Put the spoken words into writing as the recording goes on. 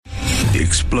The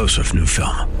explosive new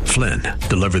film, Flynn,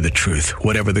 deliver the truth,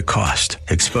 whatever the cost.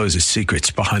 Exposes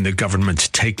secrets behind the government's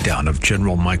takedown of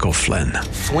General Michael Flynn.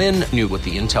 Flynn knew what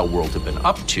the intel world had been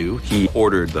up to. He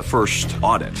ordered the first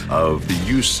audit of the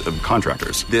use of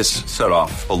contractors. This set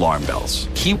off alarm bells.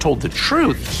 He told the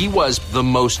truth. He was the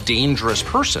most dangerous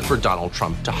person for Donald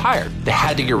Trump to hire. They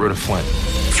had to get rid of Flynn.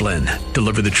 Flynn,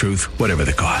 deliver the truth, whatever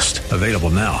the cost. Available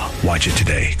now. Watch it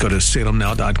today. Go to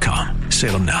salemnow.com.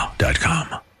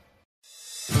 salemnow.com.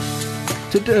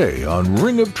 Today on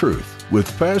Ring of Truth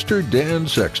with Pastor Dan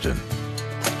Sexton.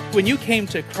 When you came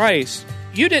to Christ,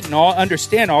 you didn't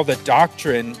understand all the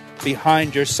doctrine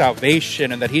behind your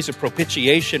salvation and that he's a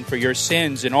propitiation for your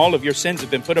sins and all of your sins have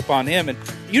been put upon him. And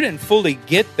you didn't fully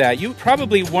get that. You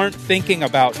probably weren't thinking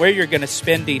about where you're going to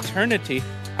spend eternity.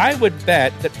 I would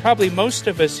bet that probably most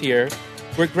of us here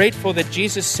were grateful that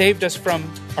Jesus saved us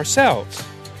from ourselves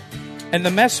and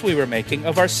the mess we were making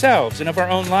of ourselves and of our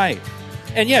own life.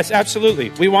 And yes, absolutely,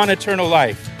 we want eternal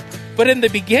life. But in the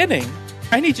beginning,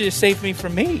 I need you to save me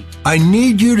from me. I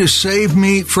need you to save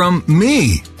me from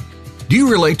me. Do you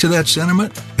relate to that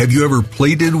sentiment? Have you ever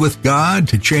pleaded with God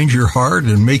to change your heart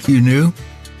and make you new?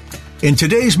 In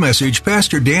today's message,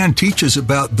 Pastor Dan teaches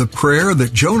about the prayer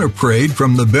that Jonah prayed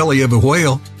from the belly of a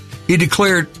whale. He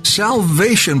declared,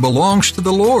 salvation belongs to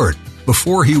the Lord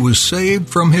before he was saved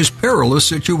from his perilous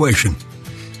situation.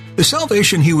 The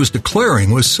salvation he was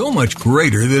declaring was so much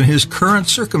greater than his current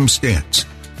circumstance.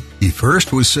 He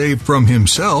first was saved from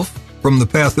himself, from the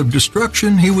path of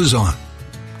destruction he was on.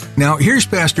 Now, here's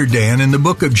Pastor Dan in the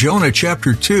book of Jonah,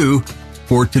 chapter 2,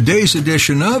 for today's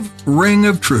edition of Ring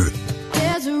of Truth.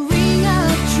 There's a ring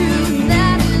of truth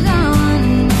that is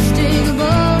unmistakable,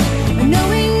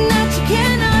 knowing that you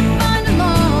cannot find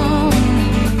alone.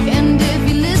 And if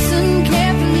you listen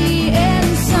carefully,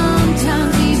 and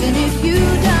sometimes even if you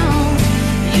don't,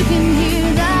 you can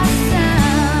hear that sound.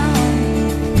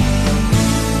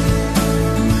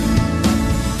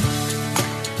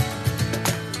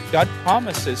 God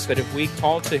promises that if we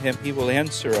call to him, he will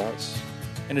answer us.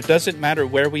 And it doesn't matter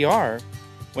where we are.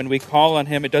 When we call on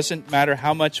him, it doesn't matter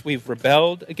how much we've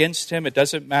rebelled against him. It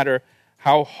doesn't matter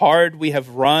how hard we have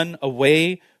run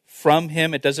away from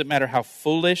him. It doesn't matter how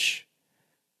foolish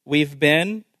we've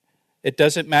been. It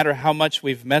doesn't matter how much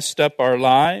we've messed up our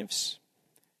lives.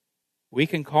 We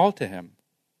can call to him.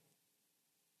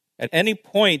 At any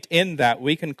point in that,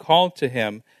 we can call to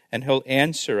him and he'll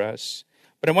answer us.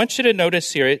 But I want you to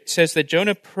notice here, it says that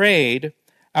Jonah prayed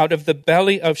out of the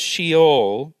belly of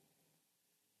Sheol.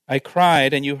 I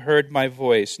cried and you heard my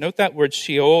voice. Note that word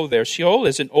Sheol there. Sheol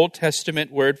is an Old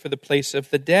Testament word for the place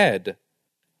of the dead,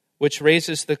 which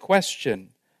raises the question,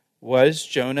 was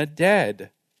Jonah dead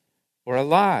or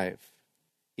alive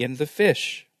in the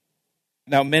fish?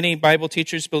 Now, many Bible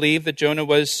teachers believe that Jonah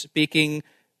was speaking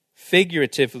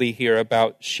figuratively here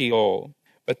about Sheol.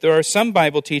 But there are some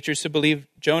Bible teachers who believe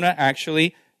Jonah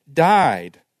actually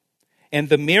died. And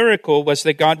the miracle was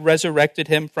that God resurrected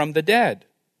him from the dead.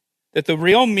 That the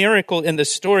real miracle in the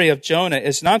story of Jonah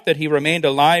is not that he remained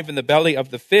alive in the belly of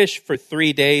the fish for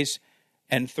 3 days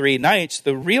and 3 nights.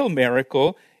 The real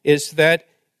miracle is that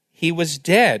he was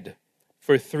dead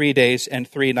for 3 days and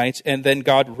 3 nights, and then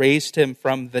God raised him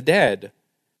from the dead,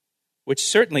 which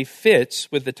certainly fits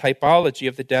with the typology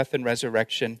of the death and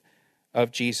resurrection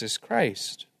of Jesus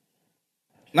Christ.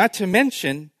 Not to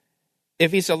mention,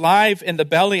 if he's alive in the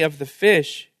belly of the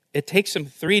fish, it takes him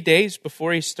 3 days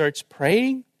before he starts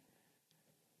praying.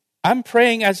 I'm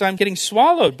praying as I'm getting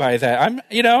swallowed by that.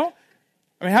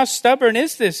 How stubborn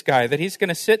is this guy that he's going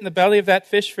to sit in the belly of that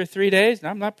fish for 3 days? No,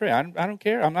 I'm not praying. I don't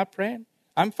care. I'm not praying.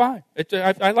 I'm fine.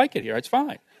 I like it here. It's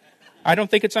fine. I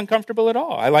don't think it's uncomfortable at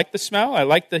all. I like the smell. I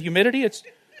like the humidity. It's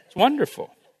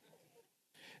wonderful.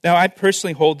 Now, I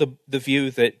personally hold the view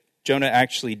that Jonah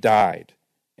actually died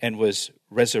and was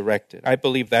resurrected. I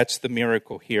believe that's the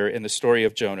miracle here in the story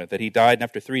of Jonah, that he died and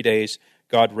after 3 days,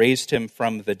 God raised him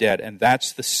from the dead. And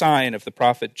that's the sign of the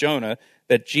prophet Jonah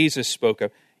that Jesus spoke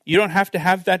of. You don't have to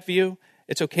have that view.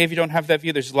 It's okay if you don't have that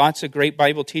view. There's lots of great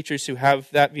Bible teachers who have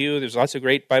that view. There's lots of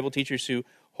great Bible teachers who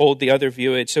hold the other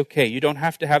view. It's okay. You don't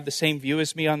have to have the same view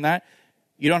as me on that.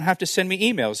 You don't have to send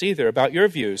me emails either about your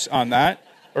views on that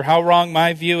or how wrong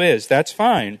my view is. That's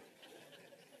fine.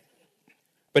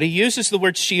 But he uses the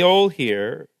word Sheol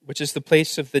here, which is the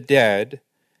place of the dead.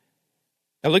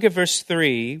 Now look at verse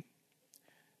 3.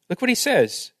 Look what he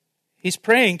says. He's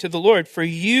praying to the Lord, for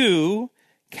you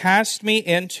cast me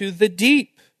into the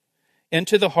deep,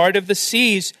 into the heart of the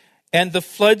seas, and the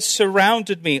floods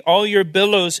surrounded me. All your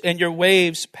billows and your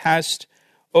waves passed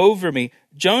over me.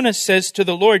 Jonah says to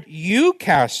the Lord, you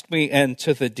cast me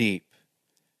into the deep.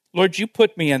 Lord, you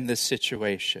put me in this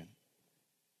situation.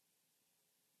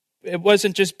 It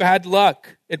wasn't just bad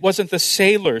luck. It wasn't the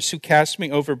sailors who cast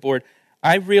me overboard.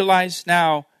 I realize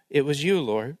now it was you,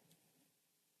 Lord.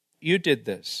 You did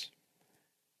this.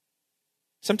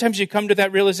 Sometimes you come to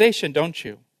that realization, don't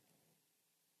you?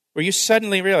 Where you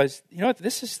suddenly realize, you know what,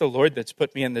 this is the Lord that's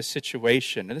put me in this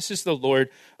situation. And this is the Lord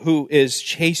who is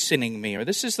chastening me. Or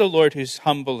this is the Lord who's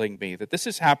humbling me. That this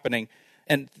is happening.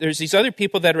 And there's these other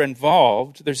people that are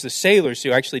involved. There's the sailors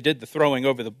who actually did the throwing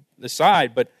over the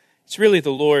side. But it's really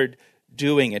the Lord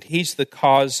doing it. He's the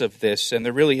cause of this. And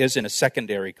there really isn't a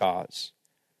secondary cause.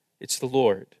 It's the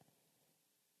Lord.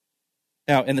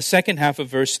 Now, in the second half of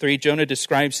verse 3, Jonah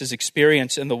describes his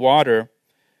experience in the water.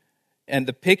 And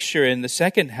the picture in the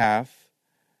second half,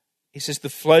 he says, the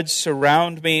floods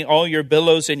surround me, all your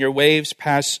billows and your waves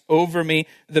pass over me.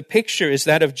 The picture is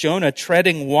that of Jonah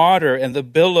treading water, and the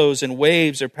billows and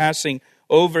waves are passing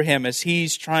over him as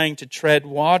he's trying to tread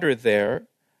water there.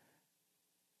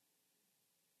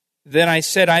 Then I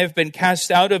said, I have been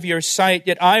cast out of your sight,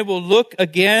 yet I will look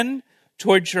again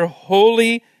towards your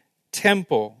holy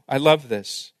temple. I love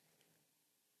this.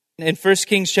 In 1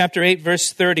 Kings chapter 8,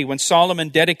 verse 30, when Solomon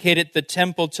dedicated the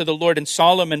temple to the Lord, and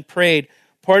Solomon prayed,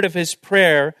 part of his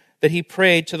prayer that he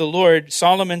prayed to the Lord,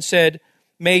 Solomon said,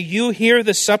 may you hear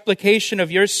the supplication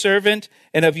of your servant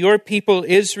and of your people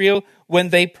Israel when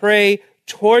they pray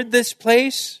toward this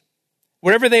place,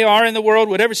 wherever they are in the world,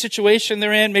 whatever situation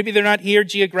they're in. Maybe they're not here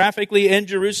geographically in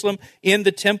Jerusalem, in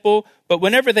the temple, but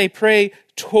whenever they pray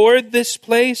toward this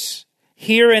place,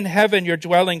 here in heaven, your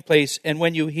dwelling place, and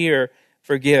when you hear,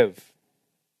 forgive.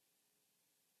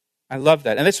 I love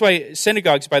that. And that's why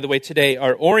synagogues, by the way, today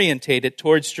are orientated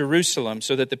towards Jerusalem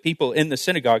so that the people in the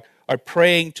synagogue are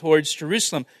praying towards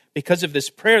Jerusalem because of this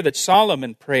prayer that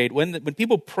Solomon prayed. When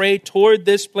people pray toward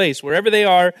this place, wherever they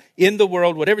are in the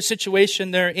world, whatever situation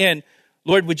they're in,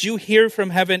 Lord, would you hear from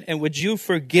heaven and would you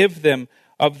forgive them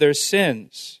of their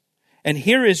sins? And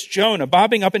here is Jonah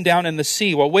bobbing up and down in the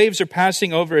sea while waves are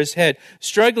passing over his head,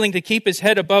 struggling to keep his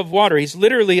head above water. He's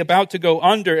literally about to go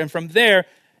under. And from there,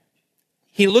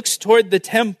 he looks toward the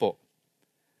temple.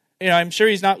 I'm sure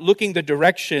he's not looking the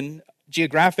direction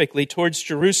geographically towards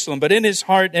Jerusalem, but in his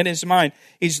heart and his mind,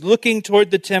 he's looking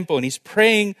toward the temple and he's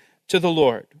praying to the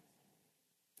Lord.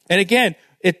 And again,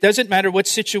 it doesn't matter what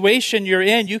situation you're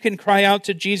in, you can cry out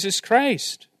to Jesus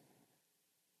Christ.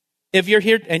 If you're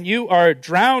here and you are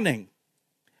drowning,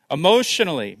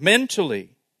 emotionally,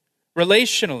 mentally,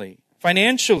 relationally,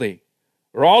 financially,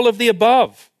 or all of the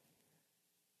above,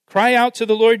 cry out to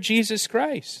the Lord Jesus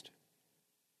Christ.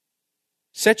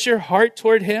 Set your heart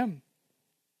toward him,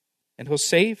 and he'll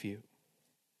save you.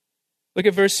 Look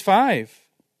at verse 5.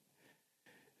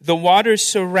 The waters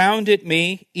surrounded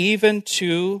me, even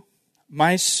to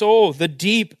my soul. The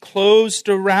deep closed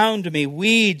around me.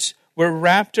 Weeds were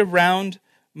wrapped around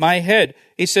my head.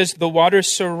 He says, the water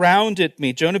surrounded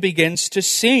me. Jonah begins to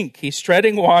sink. He's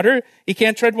treading water. He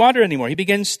can't tread water anymore. He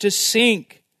begins to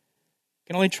sink. He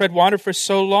can only tread water for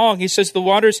so long. He says, the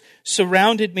waters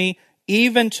surrounded me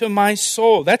even to my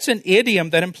soul. That's an idiom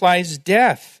that implies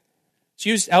death. It's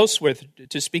used elsewhere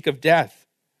to speak of death.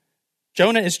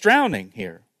 Jonah is drowning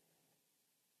here.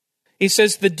 He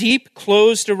says, the deep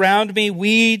closed around me.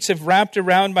 Weeds have wrapped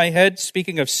around my head.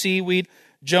 Speaking of seaweed,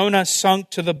 Jonah sunk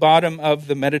to the bottom of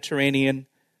the Mediterranean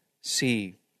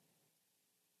Sea.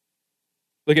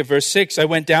 Look at verse 6. I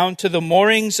went down to the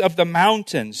moorings of the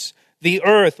mountains, the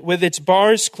earth with its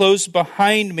bars closed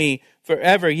behind me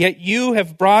forever. Yet you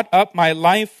have brought up my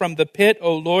life from the pit,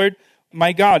 O Lord,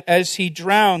 my God. As he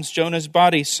drowns, Jonah's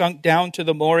body sunk down to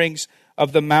the moorings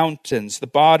of the mountains, the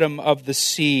bottom of the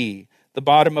sea, the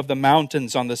bottom of the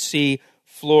mountains on the sea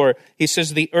floor. He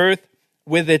says, the earth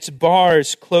with its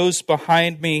bars closed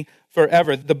behind me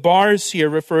forever. The bars here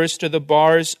refers to the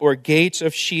bars or gates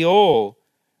of Sheol,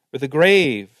 or the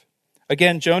grave.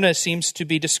 Again, Jonah seems to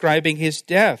be describing his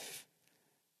death.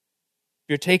 If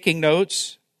you're taking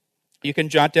notes, you can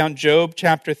jot down Job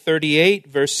chapter 38,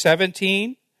 verse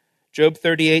 17, Job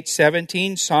 38,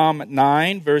 17, Psalm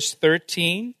 9, verse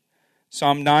 13,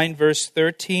 Psalm 9, verse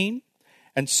 13,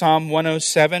 and Psalm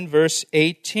 107, verse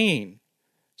 18.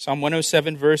 Psalm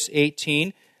 107, verse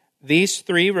 18. These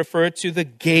three refer to the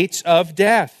gates of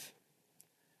death.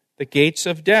 The gates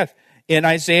of death. In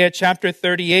Isaiah chapter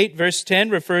 38, verse 10,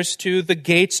 refers to the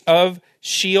gates of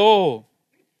Sheol,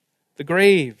 the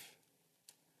grave.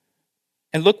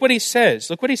 And look what he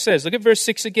says. Look what he says. Look at verse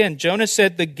 6 again. Jonah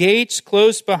said, the gates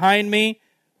closed behind me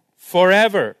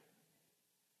forever.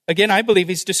 Again, I believe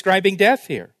he's describing death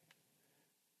here.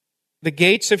 The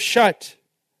gates have shut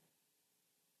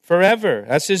forever,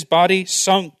 as his body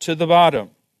sunk to the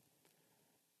bottom.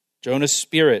 Jonah's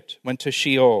spirit went to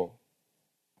Sheol.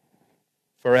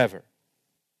 forever.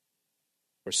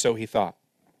 Or so he thought.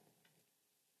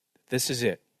 This is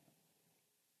it.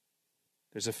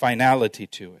 There's a finality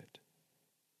to it.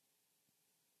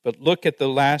 But look at the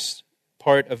last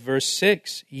part of verse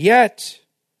 6. Yet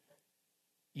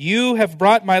you have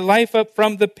brought my life up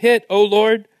from the pit, O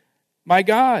Lord, my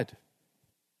God.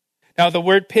 Now the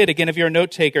word pit, again, if you're a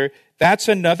note taker, that's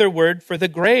another word for the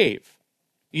grave.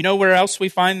 You know where else we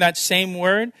find that same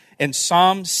word? In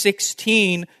Psalm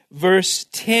 16, verse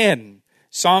 10.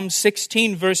 Psalm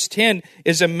 16, verse 10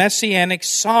 is a messianic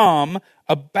psalm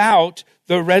about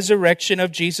the resurrection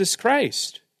of Jesus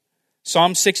Christ.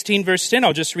 Psalm 16, verse 10,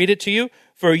 I'll just read it to you.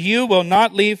 For you will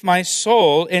not leave my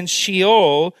soul in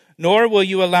Sheol, nor will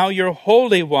you allow your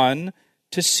Holy One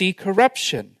to see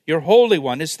corruption. Your Holy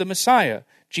One is the Messiah,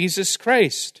 Jesus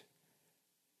Christ.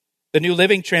 The New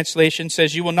Living Translation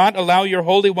says, you will not allow your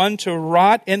Holy One to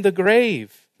rot in the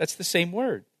grave. That's the same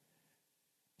word.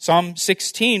 Psalm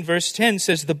 16, verse 10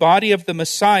 says, the body of the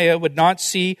Messiah would not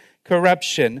see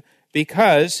corruption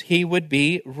because he would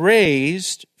be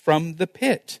raised from the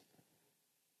pit.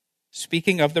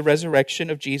 Speaking of the resurrection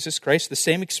of Jesus Christ, the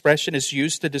same expression is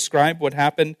used to describe what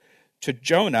happened to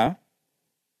Jonah.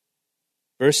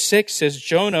 Verse 6 says,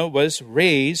 Jonah was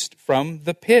raised from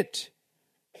the pit.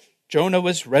 Jonah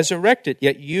was resurrected,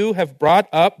 yet you have brought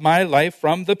up my life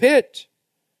from the pit.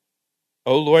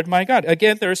 O Lord my God.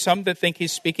 Again, there are some that think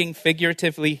he's speaking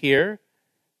figuratively here.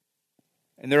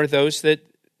 And there are those that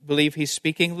believe he's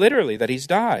speaking literally, that he's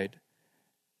died.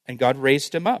 And God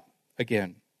raised him up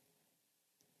again.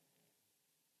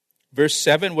 Verse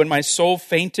 7, when my soul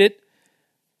fainted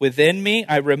within me,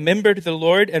 I remembered the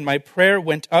Lord, and my prayer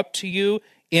went up to you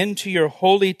into your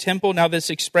holy temple. Now this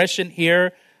expression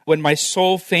here, when my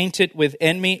soul fainted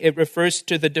within me, it refers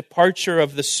to the departure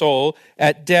of the soul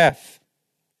at death.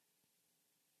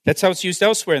 That's how it's used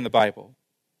elsewhere in the Bible.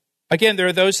 Again, there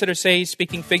are those that are saying he's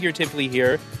speaking figuratively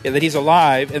here, that he's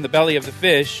alive in the belly of the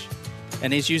fish,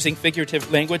 and he's using figurative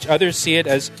language. Others see it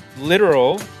as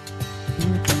literal.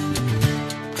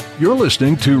 You're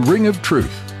listening to Ring of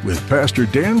Truth with Pastor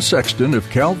Dan Sexton of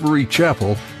Calvary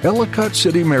Chapel, Ellicott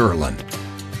City, Maryland.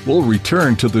 We'll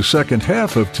return to the second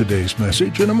half of today's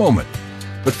message in a moment.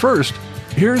 But first,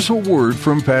 here's a word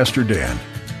from Pastor Dan.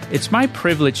 It's my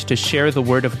privilege to share the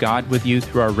Word of God with you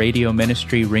through our radio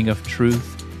ministry, Ring of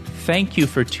Truth. Thank you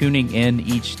for tuning in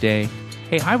each day.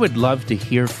 Hey, I would love to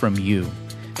hear from you.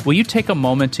 Will you take a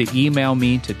moment to email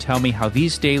me to tell me how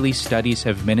these daily studies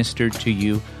have ministered to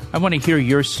you? I want to hear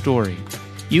your story.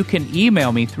 You can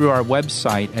email me through our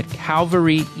website at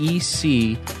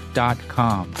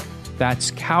calvaryec.com.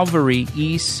 That's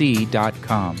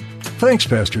calvaryec.com. Thanks,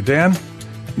 Pastor Dan.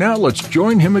 Now let's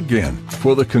join him again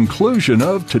for the conclusion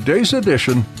of today's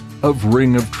edition of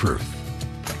Ring of Truth.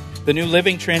 The New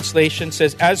Living Translation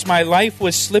says, as my life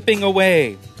was slipping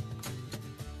away,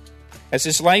 as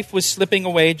his life was slipping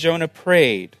away, Jonah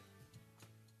prayed.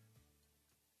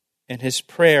 And his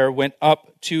prayer went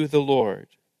up to the Lord,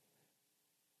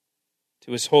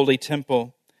 to his holy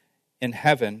temple in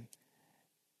heaven.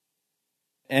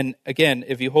 And again,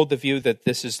 if you hold the view that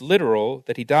this is literal,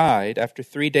 that he died, after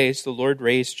 3 days the Lord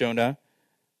raised Jonah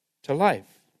to life.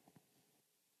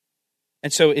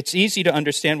 And so it's easy to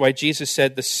understand why Jesus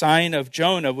said the sign of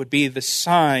Jonah would be the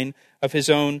sign of his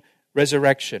own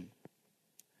resurrection.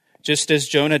 Just as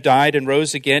Jonah died and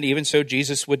rose again, even so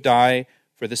Jesus would die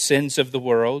for the sins of the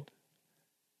world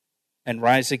and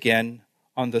rise again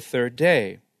on the third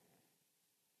day.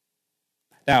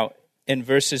 Now, in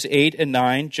verses 8 and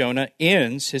 9, Jonah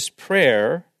ends his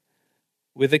prayer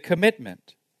with a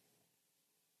commitment.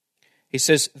 He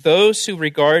says, those who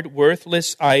regard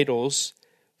worthless idols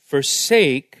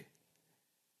forsake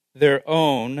their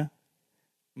own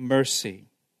mercy.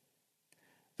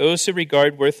 Those who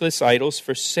regard worthless idols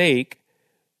forsake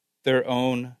their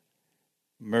own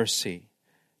mercy.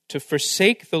 To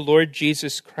forsake the Lord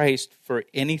Jesus Christ for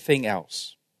anything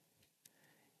else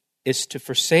is to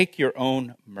forsake your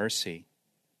own mercy.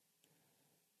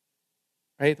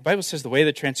 Right? The Bible says the way of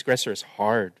the transgressor is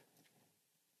hard.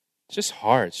 It's just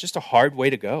hard. It's just a hard way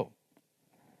to go.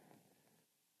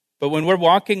 But when we're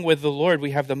walking with the Lord,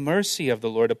 we have the mercy of the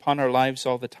Lord upon our lives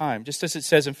all the time. Just as it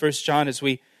says in 1 John, as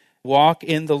we walk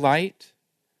in the light,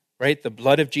 right? The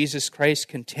blood of Jesus Christ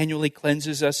continually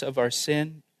cleanses us of our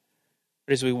sin.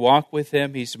 But as we walk with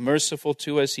him, he's merciful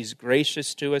to us. He's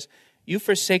gracious to us. You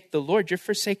forsake the Lord, you're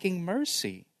forsaking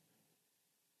mercy.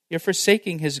 You're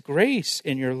forsaking his grace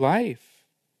in your life.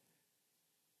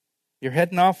 You're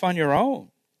heading off on your own.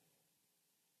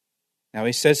 Now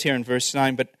he says here in verse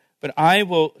 9, but I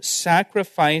will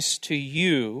sacrifice to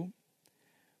you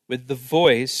with the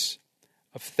voice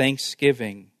of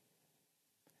thanksgiving.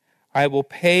 I will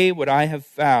pay what I have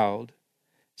vowed.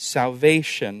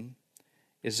 Salvation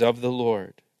is of the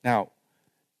Lord. Now,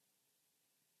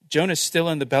 Jonah's still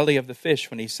in the belly of the fish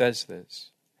when he says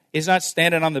this. He's not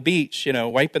standing on the beach,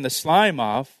 wiping the slime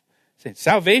off, saying,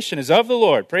 salvation is of the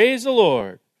Lord. Praise the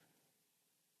Lord.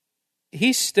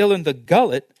 He's still in the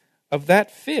gullet of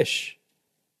that fish.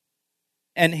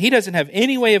 And he doesn't have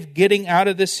any way of getting out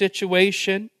of this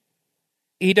situation.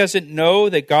 He doesn't know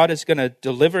that God is going to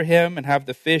deliver him and have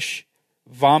the fish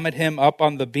vomit him up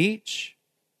on the beach.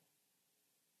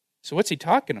 So what's he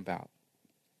talking about?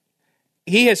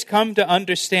 He has come to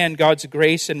understand God's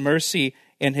grace and mercy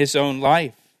in his own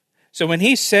life. So when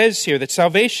he says here that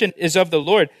salvation is of the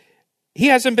Lord, he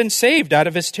hasn't been saved out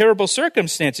of his terrible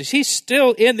circumstances. He's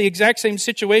still in the exact same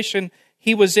situation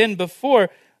he was in before.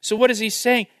 So what is he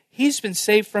saying? He's been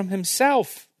saved from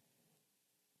himself.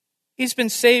 He's been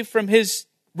saved from his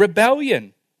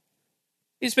rebellion.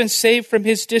 He's been saved from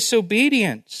his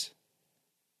disobedience.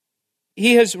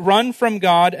 He has run from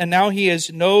God, and now he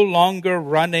is no longer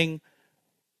running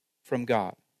from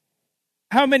God.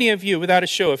 How many of you, without a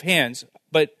show of hands,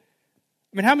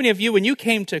 how many of you, when you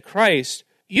came to Christ,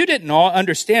 you didn't all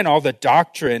understand all the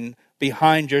doctrine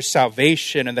behind your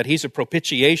salvation and that he's a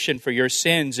propitiation for your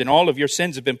sins and all of your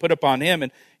sins have been put upon him,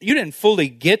 and you didn't fully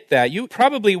get that. You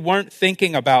probably weren't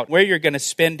thinking about where you're going to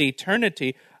spend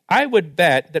eternity. I would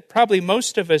bet that probably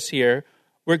most of us here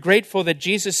were grateful that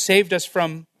Jesus saved us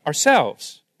from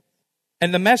ourselves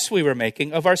and the mess we were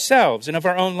making of ourselves and of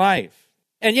our own life.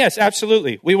 And yes,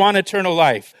 absolutely, we want eternal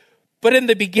life. But in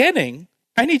the beginning,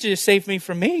 I need you to save me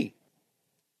from me.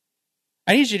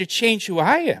 I need you to change who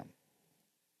I am.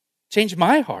 Change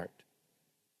my heart.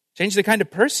 Change the kind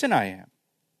of person I am.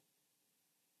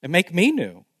 And make me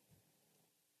new.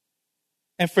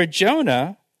 And for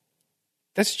Jonah,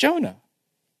 that's Jonah.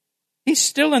 He's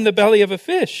still in the belly of a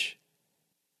fish.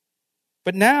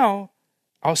 But now,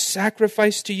 I'll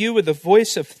sacrifice to you with a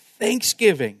voice of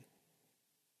thanksgiving.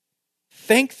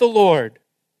 Thank the Lord.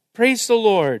 Praise the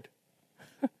Lord.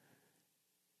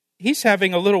 He's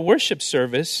having a little worship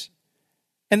service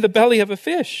in the belly of a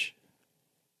fish.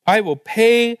 I will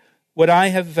pay what I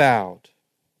have vowed.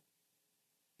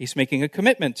 He's making a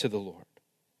commitment to the Lord.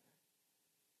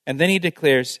 And then he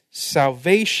declares,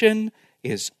 salvation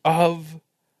is of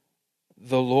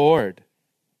the Lord.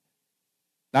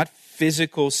 Not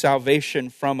physical salvation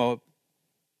from a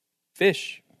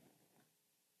fish,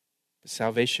 but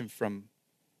salvation from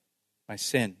my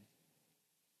sin.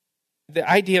 The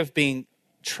idea of being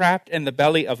trapped in the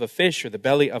belly of a fish or the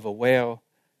belly of a whale,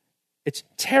 it's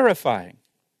terrifying.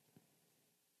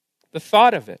 The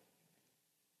thought of it.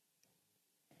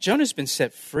 Jonah's been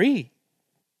set free,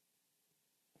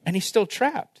 and he's still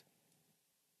trapped.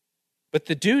 But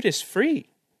the dude is free,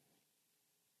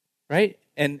 right?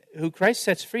 And who Christ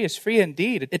sets free is free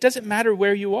indeed. It doesn't matter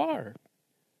where you are.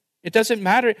 It doesn't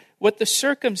matter what the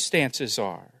circumstances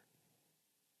are.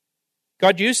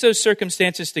 God used those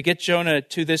circumstances to get Jonah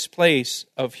to this place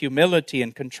of humility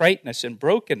and contriteness and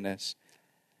brokenness.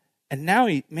 And now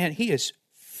he is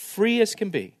free as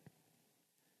can be.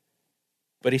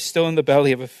 But he's still in the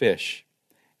belly of a fish.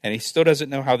 And he still doesn't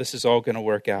know how this is all going to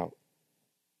work out.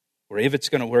 Or if it's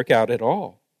going to work out at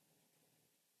all.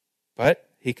 But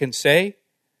he can say,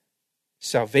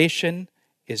 salvation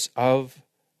is of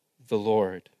the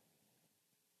Lord.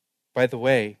 By the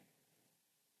way,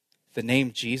 the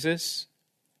name Jesus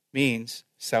means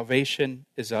salvation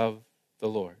is of the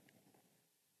Lord.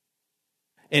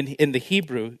 In the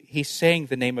Hebrew, he's saying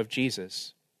the name of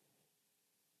Jesus.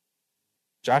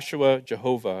 Joshua,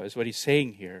 Jehovah is what he's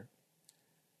saying here.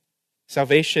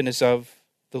 Salvation is of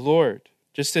the Lord.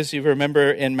 Just as you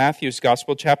remember in Matthew's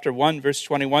Gospel, chapter 1, verse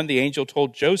 21, the angel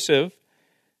told Joseph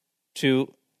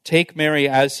to take Mary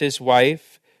as his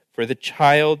wife, for the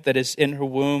child that is in her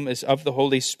womb is of the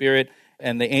Holy Spirit.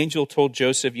 And the angel told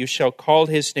Joseph, you shall call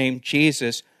his name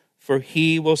Jesus, for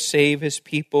he will save his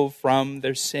people from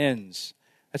their sins.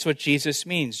 That's what Jesus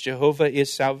means. Jehovah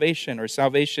is salvation, or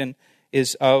salvation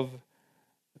is of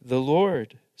the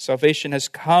Lord. Salvation has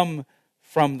come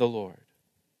from the Lord.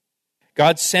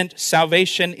 God sent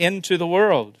salvation into the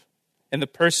world in the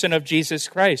person of Jesus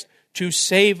Christ to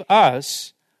save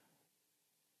us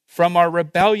from our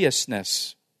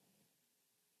rebelliousness,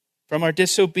 from our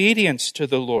disobedience to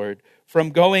the Lord, from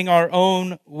going our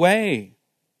own way,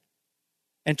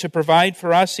 and to provide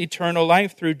for us eternal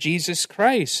life through Jesus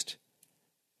Christ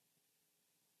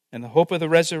and the hope of the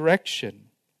resurrection.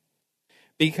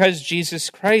 Because Jesus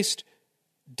Christ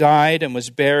died and was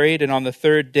buried, and on the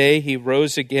third day he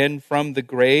rose again from the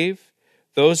grave,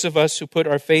 those of us who put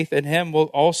our faith in him will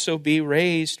also be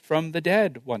raised from the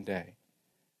dead one day.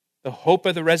 The hope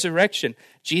of the resurrection.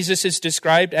 Jesus is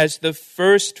described as the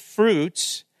first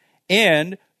fruits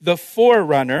and the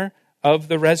forerunner of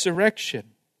the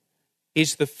resurrection.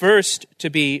 He's the first to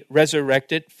be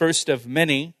resurrected, first of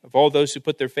many, of all those who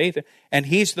put their faith in, and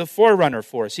he's the forerunner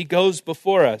for us. He goes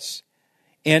before us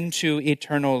into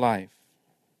eternal life.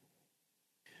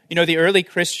 You know, the early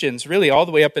Christians, really all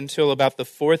the way up until about the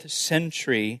 4th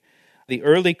century, the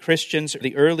early Christians,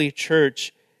 the early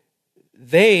church,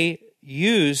 they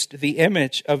used the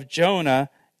image of Jonah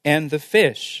and the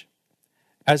fish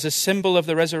as a symbol of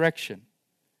the resurrection.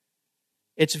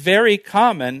 It's very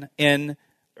common in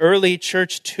early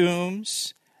church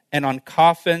tombs and on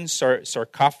coffins,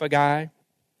 sarcophagi,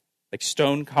 like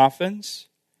stone coffins.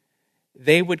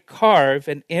 They would carve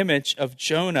an image of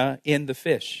Jonah in the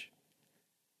fish.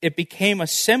 It became a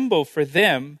symbol for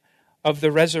them of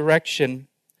the resurrection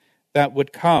that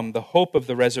would come, the hope of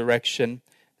the resurrection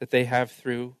that they have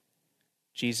through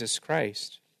Jesus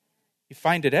Christ. You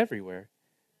find it everywhere.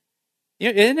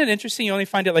 Isn't it interesting? You only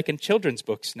find it like in children's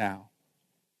books now.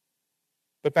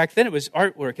 But back then it was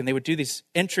artwork, and they would do these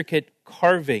intricate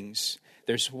carvings.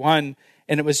 There's one,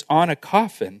 and it was on a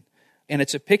coffin, and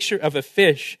it's a picture of a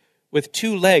fish with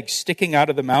 2 legs sticking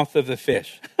out of the mouth of the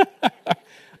fish.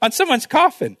 On someone's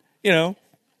coffin, you know.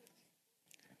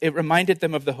 It reminded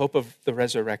them of the hope of the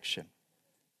resurrection.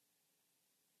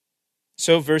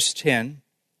 So verse 10,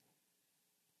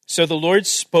 so the Lord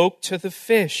spoke to the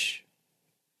fish,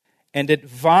 and it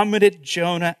vomited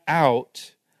Jonah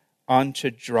out onto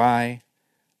dry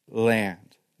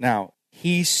land. Now,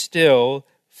 he's still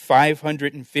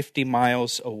 550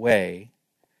 miles away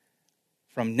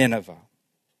from Nineveh.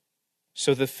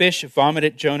 So the fish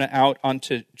vomited Jonah out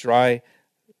onto dry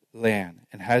land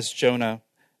and has Jonah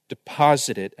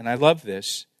deposited, and I love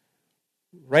this,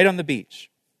 right on the beach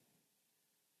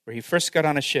where he first got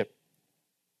on a ship,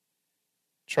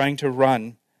 trying to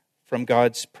run from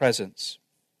God's presence.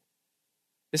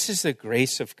 This is the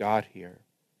grace of God here.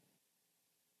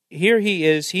 Here he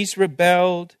is, he's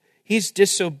rebelled, he's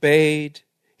disobeyed,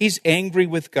 he's angry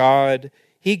with God,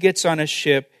 he gets on a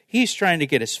ship, he's trying to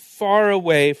get as far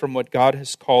away from what God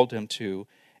has called him to,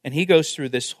 and he goes through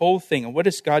this whole thing, and what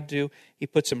does God do? He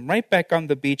puts him right back on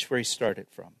the beach where he started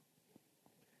from.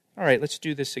 All right, let's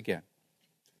do this again.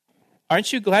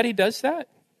 Aren't you glad he does that?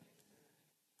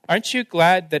 Aren't you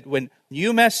glad that when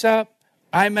you mess up,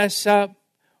 I mess up,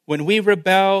 when we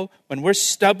rebel, when we're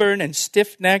stubborn and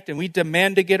stiff-necked and we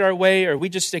demand to get our way, or we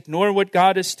just ignore what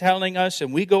God is telling us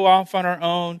and we go off on our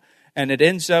own and it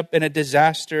ends up in a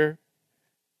disaster,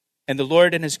 and the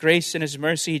Lord in His grace and His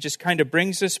mercy, He just kind of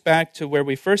brings us back to where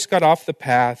we first got off the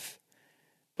path,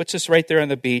 puts us right there on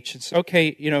the beach and says,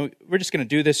 okay, we're just going to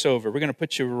do this over. We're going to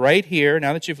put you right here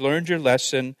now that you've learned your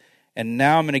lesson, and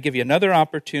now I'm going to give you another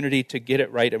opportunity to get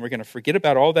it right, and we're going to forget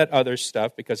about all that other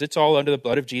stuff because it's all under the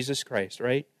blood of Jesus Christ,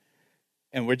 right?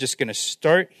 And we're just going to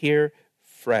start here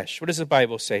fresh. What does the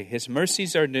Bible say? His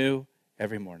mercies are new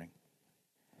every morning.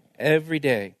 Every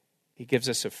day, He gives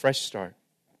us a fresh start.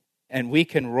 And we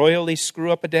can royally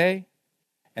screw up a day,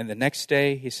 and the next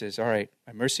day, He says, all right,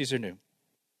 my mercies are new.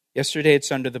 Yesterday,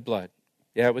 it's under the blood.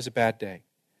 Yeah, it was a bad day.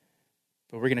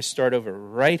 But we're going to start over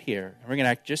right here, and we're going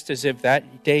to act just as if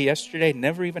that day yesterday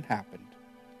never even happened.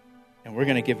 And we're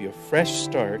going to give you a fresh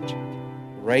start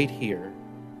right here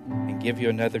and give you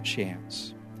another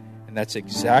chance. And that's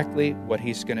exactly what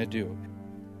He's going to do.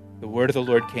 The word of the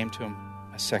Lord came to him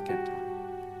a second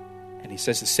time. And He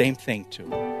says the same thing to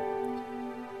him.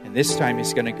 And this time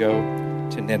He's going to go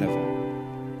to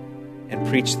Nineveh and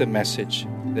preach the message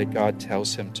that God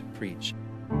tells him to preach.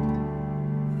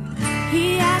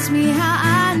 He asked me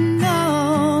how I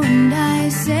know, and I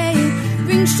say it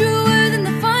rings truer than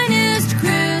the finest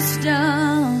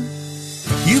crystal.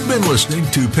 You've been listening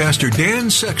to Pastor Dan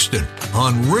Sexton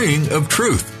on Ring of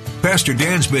Truth. Pastor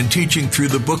Dan's been teaching through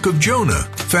the book of Jonah,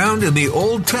 found in the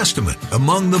Old Testament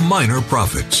among the minor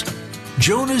prophets.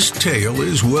 Jonah's tale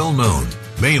is well known,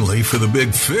 mainly for the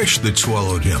big fish that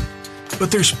swallowed him.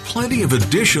 But there's plenty of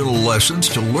additional lessons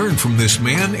to learn from this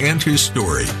man and his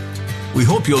story. We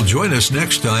hope you'll join us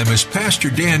next time as Pastor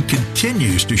Dan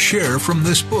continues to share from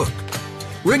this book.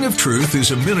 Ring of Truth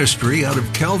is a ministry out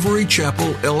of Calvary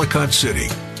Chapel, Ellicott City.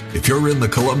 If you're in the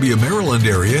Columbia, Maryland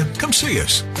area, come see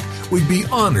us. We'd be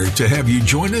honored to have you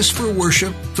join us for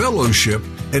worship, fellowship,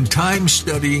 and time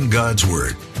studying God's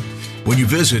Word. When you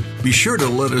visit, be sure to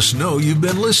let us know you've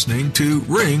been listening to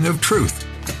Ring of Truth.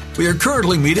 We are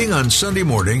currently meeting on Sunday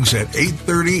mornings at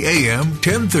 8:30 a.m.,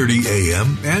 10:30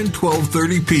 a.m., and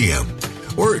 12:30 p.m.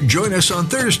 Or join us on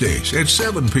Thursdays at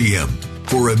 7 p.m.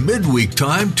 for a midweek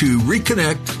time to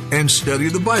reconnect and study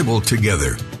the Bible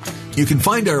together. You can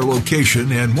find our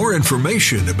location and more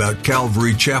information about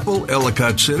Calvary Chapel,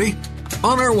 Ellicott City,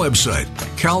 on our website,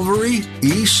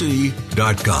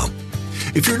 calvaryec.com.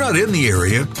 If you're not in the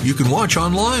area, you can watch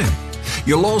online.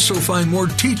 You'll also find more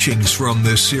teachings from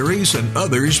this series and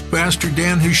others Pastor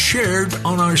Dan has shared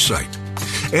on our site.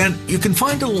 And you can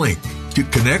find a link to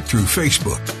connect through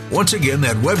Facebook. Once again,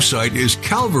 that website is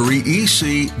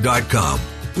calvaryec.com.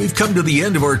 We've come to the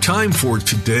end of our time for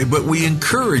today, but we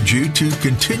encourage you to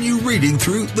continue reading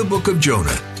through the book of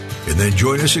Jonah. And then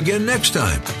join us again next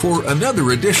time for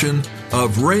another edition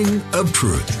of Ring of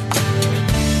Truth.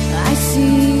 I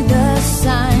see the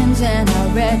signs and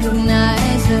I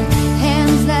recognize the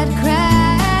hands that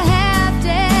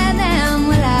crafted them.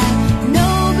 Well, I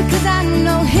know because I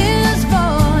know His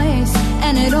voice,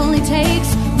 and it only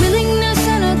takes willingness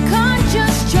and a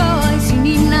conscious choice. You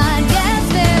need not guess,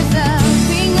 there's a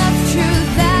ring of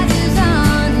truth that is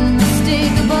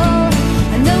unmistakable,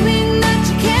 knowing that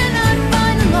you cannot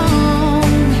find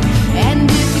alone. And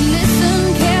if you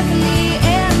listen carefully,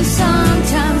 and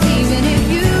sometimes even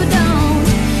if you don't,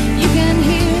 you can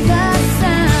hear the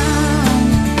sound.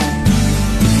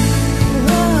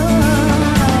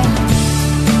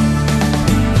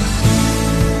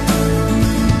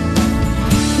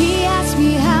 He asked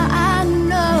me how I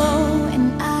know,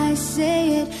 and I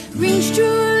say it rings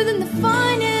truer than the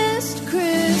finest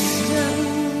crystal.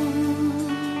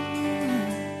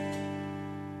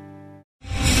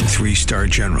 3-star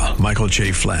General Michael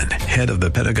J. Flynn, head of the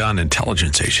Pentagon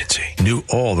Intelligence Agency, knew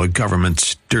all the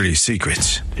government's dirty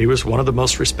secrets. He was one of the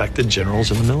most respected generals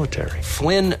in the military.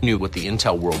 Flynn knew what the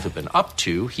intel world had been up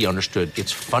to. He understood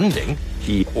its funding.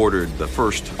 He ordered the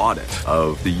first audit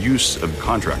of the use of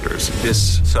contractors.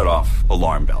 This set off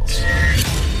alarm bells.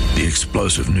 The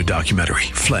explosive new documentary,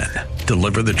 Flynn,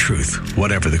 Deliver the Truth,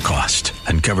 Whatever the Cost,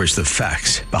 uncovers the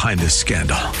facts behind this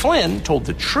scandal. Flynn told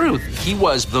the truth. He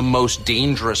was the most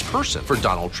dangerous person for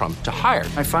Donald Trump to hire.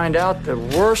 I find out the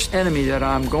worst enemy that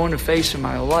I'm going to face in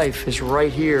my life is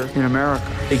right here in America.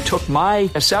 They took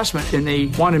my assessment and they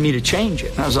wanted me to change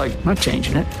it. And I was like, I'm not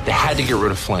changing it. They had to get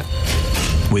rid of Flynn.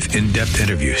 With in-depth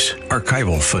interviews,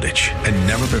 archival footage, and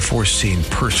never-before-seen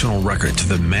personal records of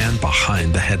the man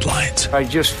behind the headlines. I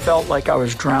just felt like I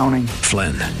was drowning.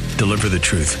 Flynn, Deliver the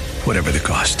Truth, Whatever the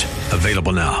Cost.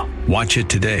 Available now. Watch it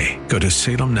today. Go to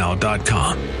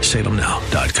salemnow.com.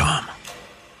 salemnow.com.